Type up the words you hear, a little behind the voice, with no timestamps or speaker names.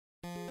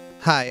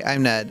Hi,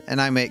 I'm Ned, and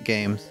I make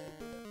games.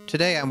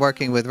 Today I'm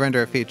working with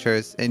render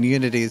features in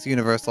Unity's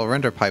Universal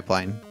Render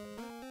Pipeline.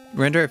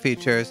 Render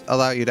features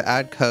allow you to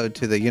add code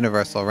to the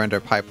Universal Render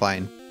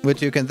Pipeline,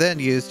 which you can then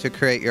use to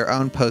create your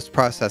own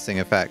post-processing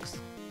effects,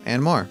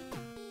 and more.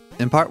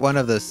 In part 1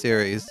 of this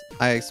series,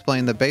 I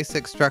explained the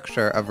basic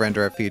structure of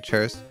render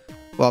features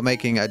while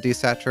making a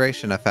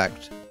desaturation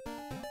effect.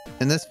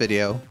 In this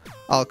video,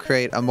 I'll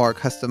create a more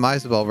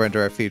customizable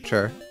render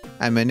feature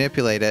and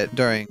manipulate it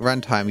during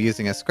runtime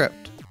using a script.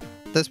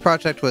 This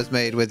project was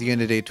made with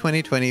Unity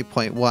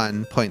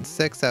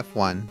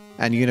 2020.1.6F1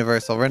 and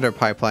Universal Render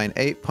Pipeline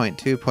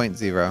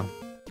 8.2.0.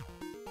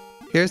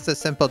 Here's the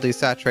simple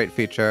desaturate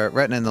feature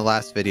written in the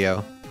last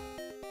video.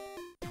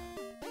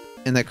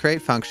 In the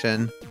create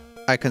function,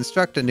 I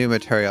construct a new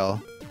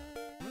material.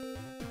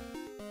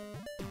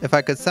 If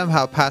I could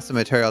somehow pass a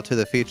material to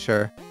the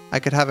feature, I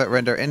could have it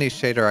render any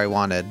shader I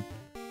wanted.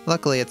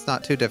 Luckily, it's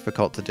not too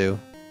difficult to do.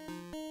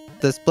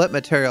 This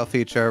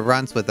BlitMaterialFeature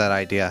runs with that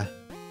idea.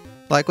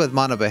 Like with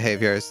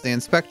monobehaviors, the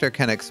inspector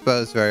can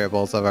expose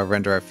variables of a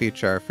renderer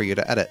feature for you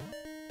to edit.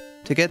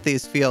 To get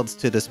these fields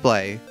to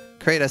display,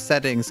 create a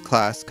settings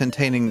class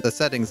containing the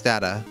settings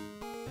data.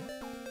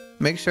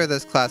 Make sure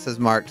this class is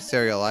marked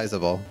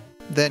serializable.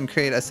 Then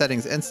create a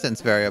settings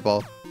instance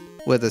variable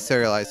with a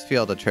serialized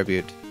field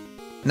attribute.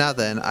 Now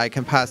then, I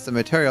can pass the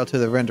material to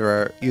the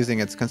renderer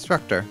using its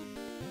constructor.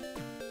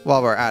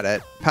 While we're at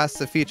it, pass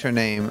the feature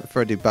name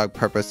for debug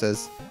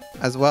purposes,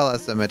 as well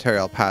as the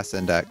material pass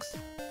index.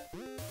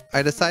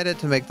 I decided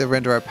to make the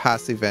renderer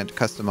pass event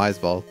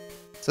customizable,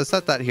 so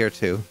set that here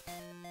too.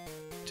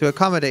 To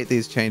accommodate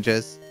these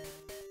changes,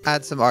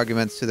 add some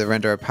arguments to the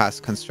renderer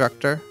pass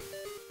constructor,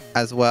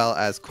 as well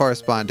as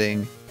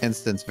corresponding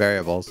instance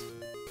variables.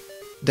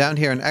 Down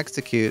here in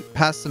execute,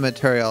 pass the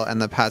material and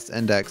the pass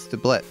index to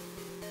Blit.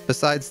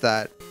 Besides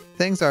that,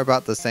 things are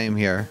about the same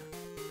here.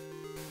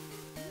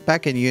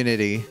 Back in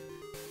Unity,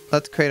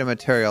 let's create a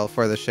material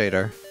for the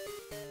shader.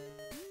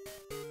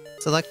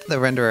 Select the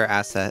renderer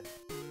asset.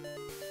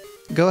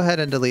 Go ahead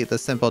and delete the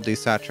simple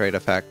desaturate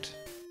effect,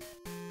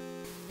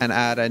 and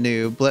add a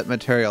new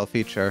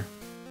BlitMaterialFeature.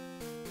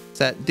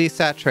 Set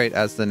desaturate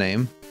as the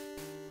name.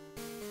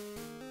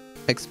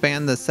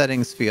 Expand the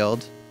settings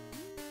field,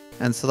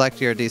 and select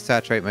your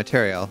desaturate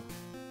material.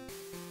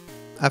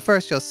 At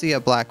first you'll see a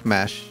black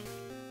mesh.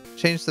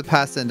 Change the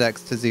pass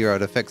index to 0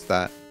 to fix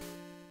that.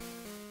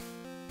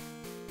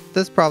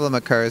 This problem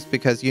occurs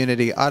because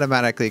Unity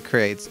automatically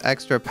creates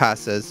extra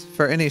passes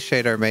for any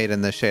shader made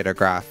in the shader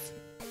graph.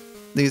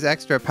 These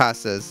extra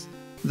passes,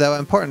 though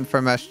important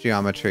for mesh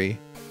geometry,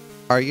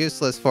 are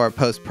useless for a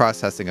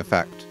post-processing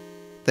effect.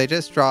 They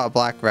just draw a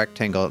black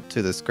rectangle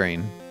to the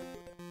screen.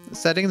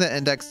 Setting the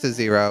index to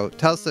 0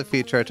 tells the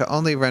feature to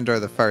only render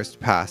the first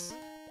pass,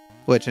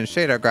 which in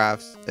shader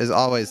graphs is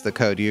always the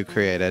code you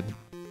created.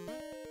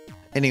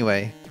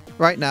 Anyway,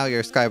 right now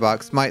your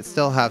skybox might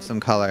still have some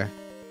color.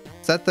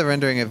 Set the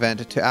rendering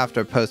event to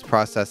after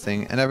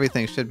post-processing and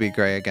everything should be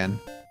gray again.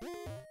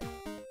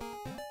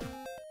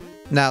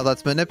 Now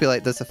let's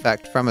manipulate this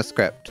effect from a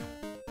script.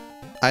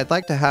 I'd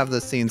like to have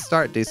the scene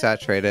start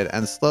desaturated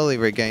and slowly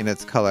regain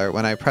its color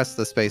when I press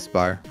the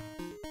spacebar.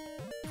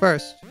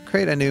 First,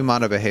 create a new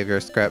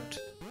monobehavior script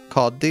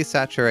called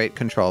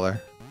DesaturateController.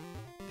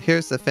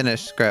 Here's the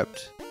finished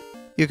script.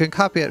 You can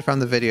copy it from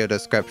the video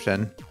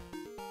description.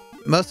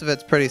 Most of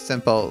it's pretty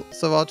simple,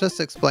 so I'll just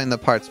explain the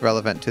parts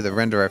relevant to the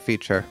renderer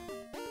feature.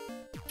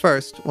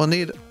 First, we'll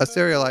need a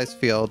serialized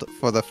field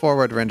for the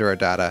forward renderer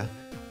data,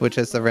 which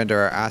is the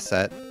renderer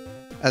asset,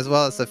 as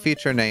well as the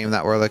feature name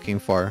that we're looking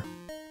for.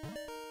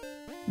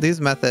 These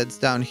methods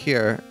down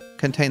here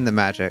contain the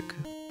magic.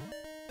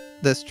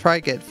 This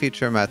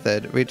try_get_feature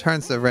method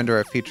returns the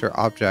renderer feature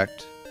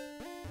object.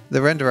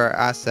 The renderer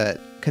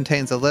asset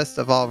contains a list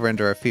of all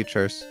renderer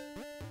features.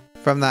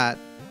 From that,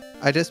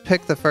 I just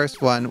pick the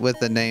first one with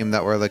the name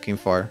that we're looking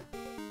for.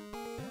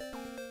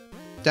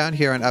 Down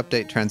here in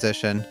update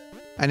transition,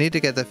 I need to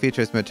get the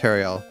feature's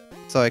material,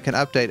 so I can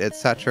update its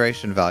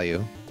saturation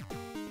value.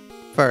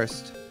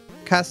 First,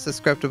 cast the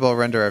scriptable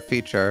renderer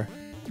feature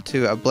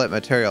to a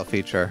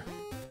BlitMaterialFeature.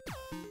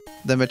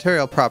 The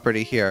material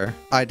property here,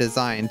 I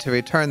designed to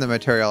return the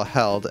material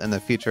held in the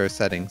feature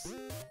settings.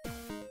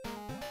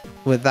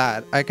 With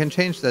that, I can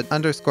change the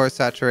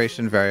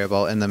 _saturation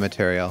variable in the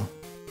material.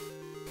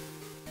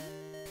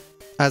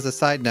 As a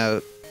side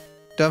note,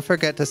 don't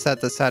forget to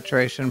set the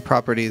saturation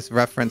properties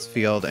reference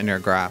field in your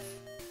graph.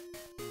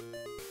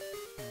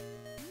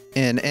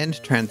 In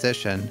end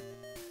transition,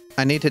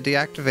 I need to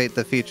deactivate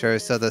the feature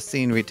so the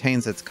scene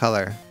retains its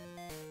color.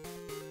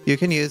 You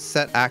can use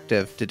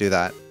setActive to do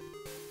that.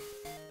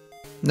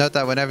 Note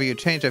that whenever you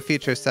change a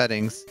feature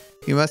settings,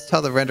 you must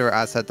tell the renderer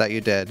asset that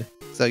you did,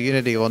 so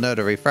Unity will know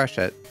to refresh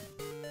it.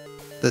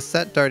 The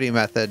setDirty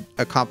method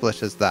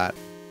accomplishes that.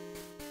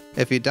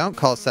 If you don't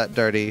call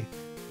setDirty,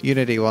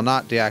 Unity will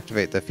not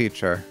deactivate the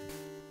feature.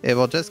 It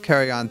will just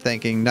carry on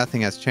thinking nothing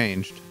has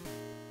changed.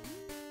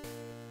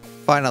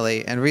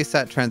 Finally, in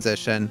reset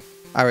transition,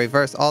 I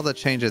reverse all the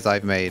changes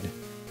I've made,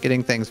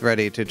 getting things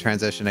ready to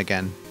transition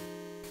again.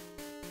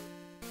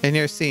 In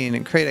your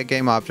scene, create a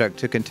GameObject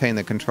to contain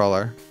the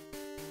controller.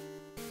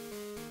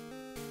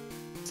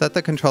 Set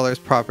the controller's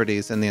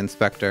properties in the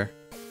inspector.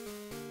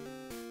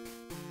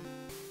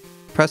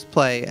 Press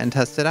play and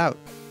test it out.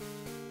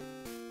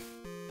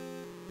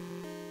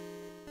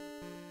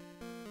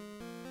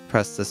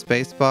 Press the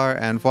spacebar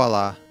and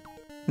voila!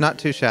 Not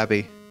too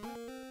shabby.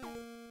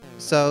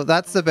 So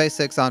that's the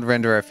basics on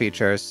renderer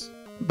features,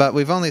 but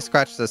we've only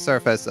scratched the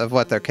surface of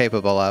what they're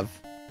capable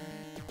of.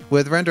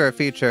 With renderer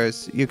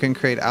features, you can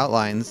create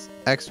outlines,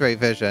 X-ray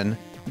vision,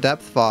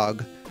 depth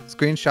fog,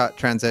 screenshot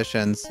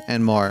transitions,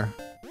 and more.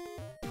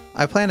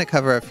 I plan to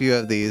cover a few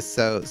of these,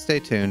 so stay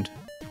tuned.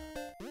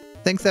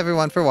 Thanks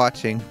everyone for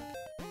watching.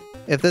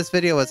 If this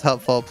video was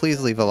helpful,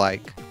 please leave a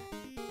like.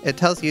 It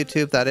tells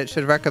YouTube that it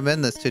should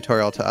recommend this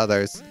tutorial to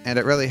others, and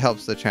it really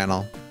helps the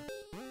channel.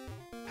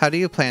 How do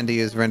you plan to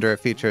use renderer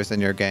features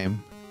in your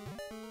game?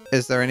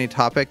 Is there any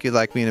topic you'd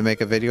like me to make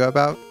a video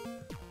about?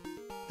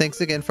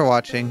 Thanks again for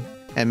watching,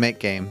 and make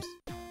games.